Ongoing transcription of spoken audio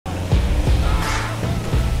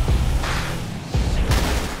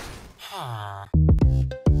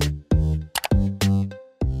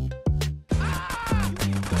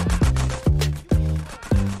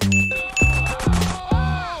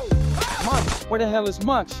Where the hell is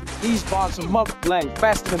Manshu? These bombs are multiplying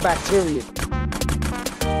faster than bacteria.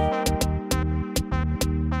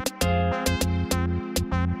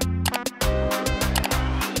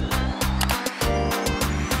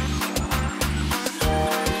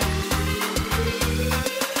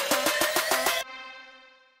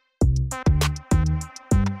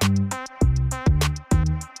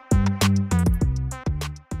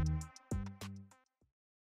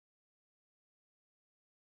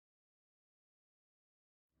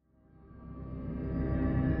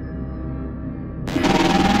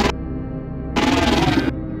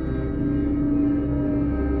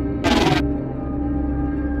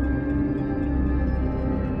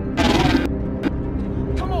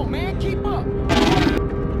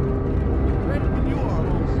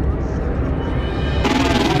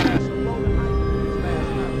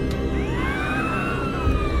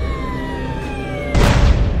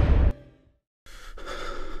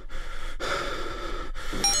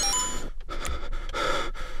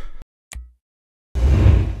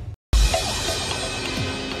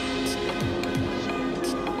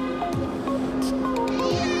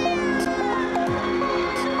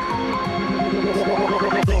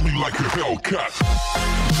 Like a Hellcat.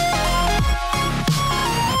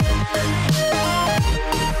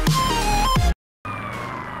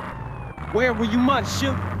 Where were you,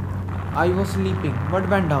 Manshu? I was sleeping. What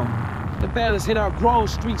went down? The Ballas hit our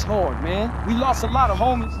grove streets hard, man. We lost a lot of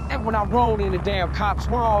homies, and when I rolled in, the damn cops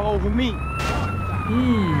were all over me.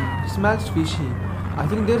 Smells fishy. I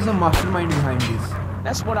think there's a mastermind behind this.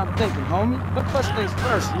 That's what I'm thinking, homie. But first things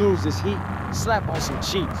first, lose this heat. Slap on some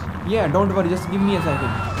cheeks. Yeah, don't worry, just give me a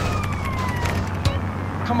second.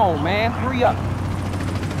 Come on, man, hurry up.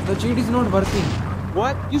 The cheat is not working.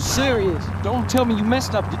 What? You serious? Don't tell me you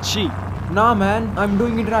messed up the cheat. Nah, man, I'm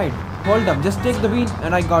doing it right. Hold up, just take the wheel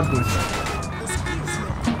and I got this.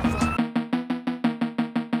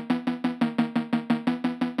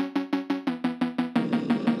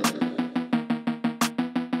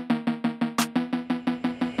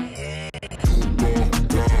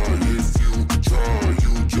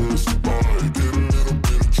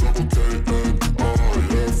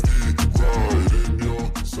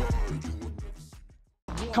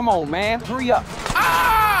 Come on, man, hurry up.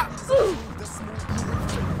 Ah!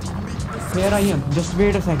 Here I am, just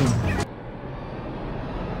wait a second.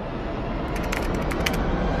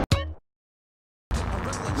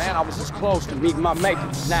 Man, I was as close to meeting my mate.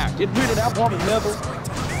 Now, get rid of that water level.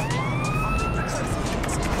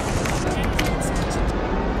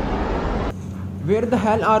 Where the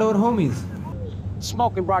hell are our homies?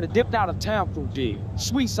 Smoking brought a dipped out of town for a deal.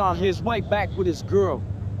 Sweet's on his way back with his girl.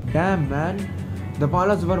 Damn, man. The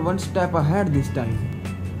Ballas were one step ahead this time.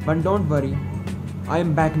 But don't worry, I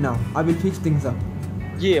am back now. I will fix things up.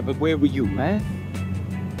 Yeah, but where were you, man?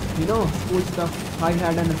 You know, school stuff, I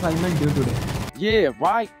had an assignment due today. Yeah,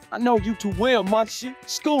 right? I know you too well, Manshu.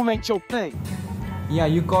 School ain't your thing. Yeah,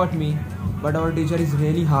 you caught me. But our teacher is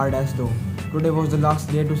really hard as though. Today was the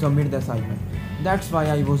last day to submit the assignment. That's why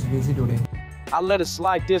I was busy today. I'll let it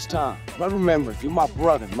slide this time. But remember, you're my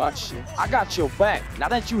brother, Manshu. I got your back. Now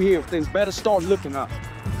that you here, things better start looking up.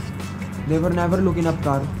 They were never looking up,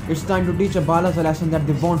 Carl. It's time to teach a Ballas a lesson that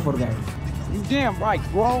they won't forget. You damn right,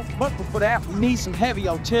 bro. But for that, we need some heavy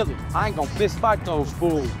artillery. I ain't gonna fist fight those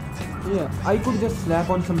fools. Yeah, I could just slap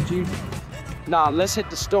on some cheats. Nah, let's hit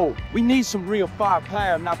the store. We need some real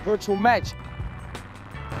firepower, not virtual magic.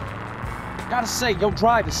 Gotta say, your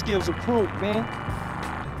driving skills improved, man.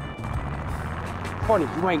 Funny,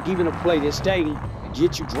 you ain't giving a play this daily and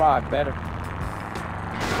get you drive better.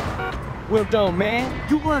 Well done, man.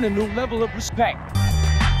 You earned a new level of respect.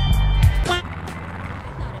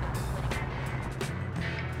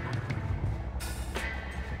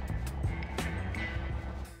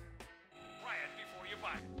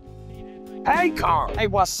 Hey, Carl. Hey,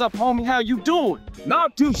 what's up, homie? How you doing?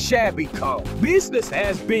 Not too shabby, Carl. Business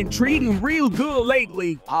has been treating real good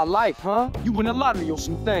lately. Our life, huh? You win a lottery or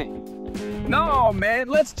some things. No, man,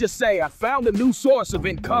 let's just say I found a new source of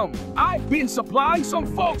income. I've been supplying some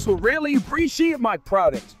folks who really appreciate my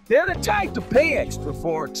products. They're the type to pay extra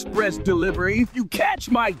for express delivery, if you catch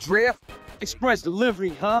my drift. Express delivery,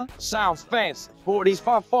 huh? Sounds fancy. For these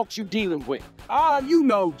fine folks you dealing with. You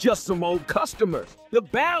know, just some old customers. The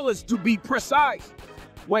Ballas, to be precise.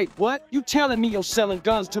 Wait, what? You telling me you're selling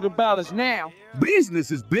guns to the Ballas now?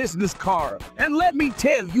 Business is business, Carl. And let me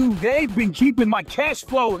tell you, they've been keeping my cash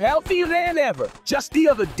flow healthier than ever. Just the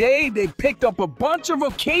other day, they picked up a bunch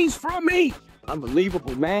of keys from me.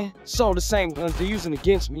 Unbelievable, man. So the same guns they're using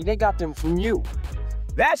against me, they got them from you.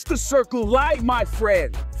 That's the circle life, my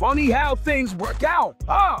friend. Funny how things work out.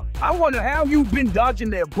 I wonder how you've been dodging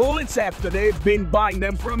their bullets after they've been buying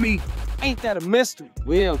them from me. Ain't that a mystery?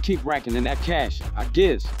 We'll keep ranking in that cash, I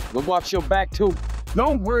guess. But watch your back too.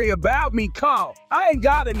 Don't worry about me, Carl. I ain't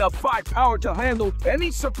got enough firepower to handle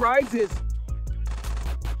any surprises.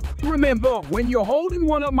 Remember, when you're holding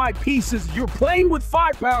one of my pieces, you're playing with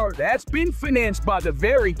firepower that's been financed by the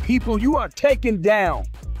very people you are taking down.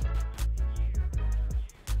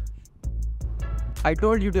 I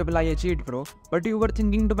told you to apply a cheat, bro, but you were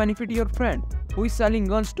thinking to benefit your friend, who is selling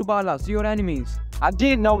guns to Ballas, your enemies. I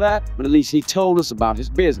did know that, but at least he told us about his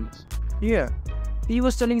business. Yeah, he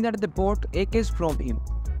was telling that they bought AKs from him.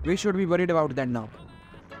 We should be worried about that now.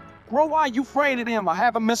 Bro, why are you afraid of them? I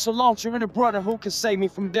have a missile launcher and a brother who can save me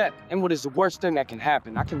from death. And what is the worst thing that can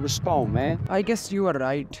happen? I can respond, man. I guess you are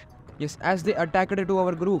right. Yes, as they attacked to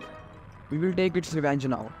our group, we will take its revenge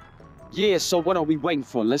now. Yeah, so what are we waiting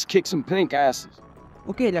for? Let's kick some pink asses.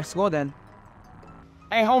 Okay, let's go then.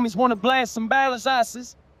 Hey, homies, wanna blast some Ballas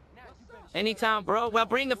asses? Anytime, bro. Well,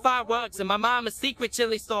 bring the fireworks and my mama's secret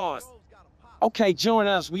chili sauce. Okay, join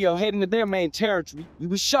us. We are heading to their main territory. We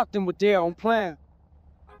will shock them with their own plan.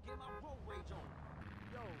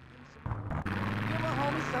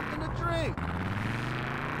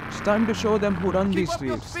 It's time to show them who run these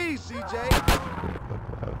streets.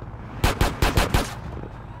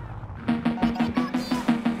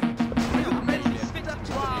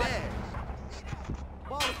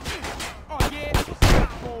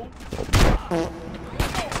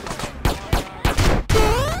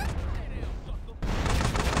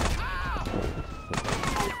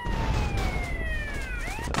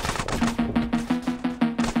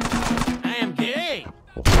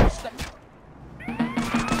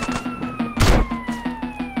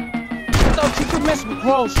 Mess with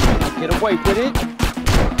Grove Street, get away with it.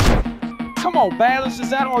 Come on, Ballas, is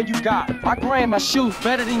that all you got? I grab my shoes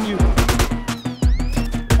better than you.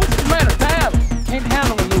 What's the matter, Ballas? Can't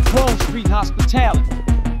handle a new Grove Street hospitality.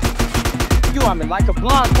 You, I mean, like a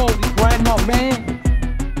blindfolded grandma, man.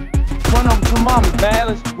 Run over to mommy,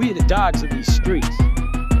 Ballas. We're the dogs of these streets.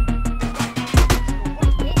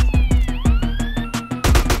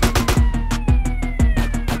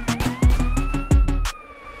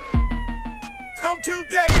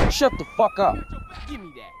 Shut the fuck up. Give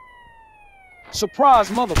me that. Surprise,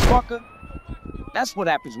 motherfucker. That's what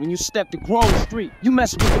happens when you step to Grove Street. You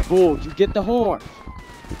mess with the bull, you get the horns.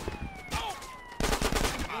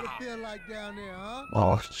 What it feel like down there, huh?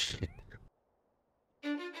 Oh, shit.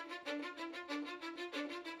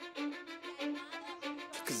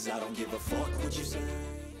 Cause I don't give a fuck what you say.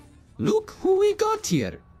 Look who we got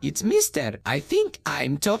here. It's Mr. I think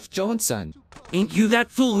I'm Tough Johnson. Ain't you that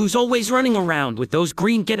fool who's always running around with those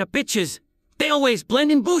green get-up bitches? They always blend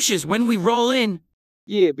in bushes when we roll in.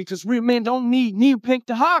 Yeah, because real men don't need near pink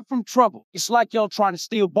to hide from trouble. It's like y'all trying to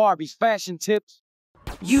steal Barbie's fashion tips.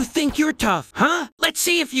 You think you're tough, huh? Let's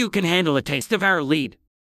see if you can handle a taste of our lead.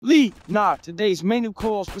 Lead? Nah, today's menu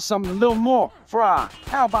calls for something a little more fried.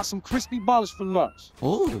 How about some crispy ballas for lunch?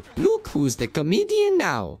 Oh, look who's the comedian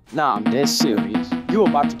now. Nah, I'm dead serious. You're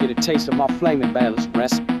about to get a taste of my flaming Ballas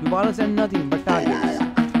recipe. Ballas and nothing but targets.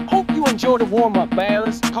 Hope you enjoy the warm-up,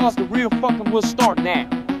 Ballas, cause the real fucking will start now.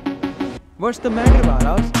 What's the matter,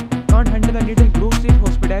 Ballas? Can't handle a little Grove Street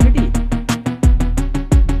hospitality?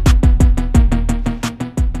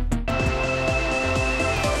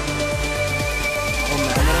 Oh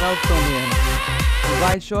man, run out from here. The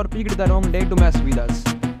guy sure picked the wrong day to mess with us.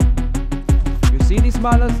 You see this,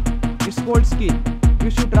 Ballas? It's called skill. You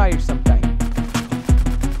should try it sometime.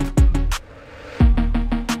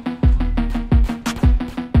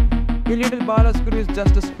 A little Ballas crew is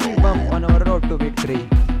just a speed bump on our road to victory.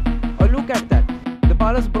 Oh, look at that. The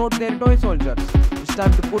Ballas brought their toy soldiers. It's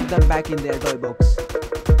time to put them back in their toy box.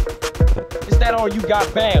 Is that all you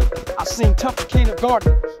got, Bal? I seen tougher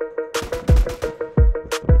kindergartners.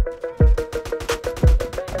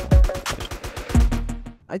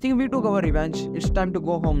 I think we took our revenge. It's time to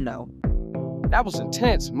go home now. That was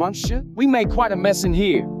intense, Manshu. We made quite a mess in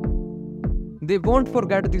here. They won't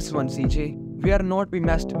forget this one, CJ. We are not be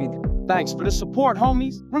messed with. Thanks for the support,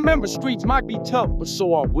 homies. Remember, streets might be tough, but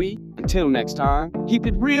so are we. Until next time, keep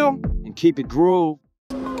it real and keep it groove.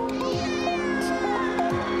 Tell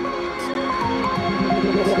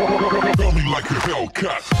me like a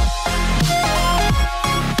Hellcat.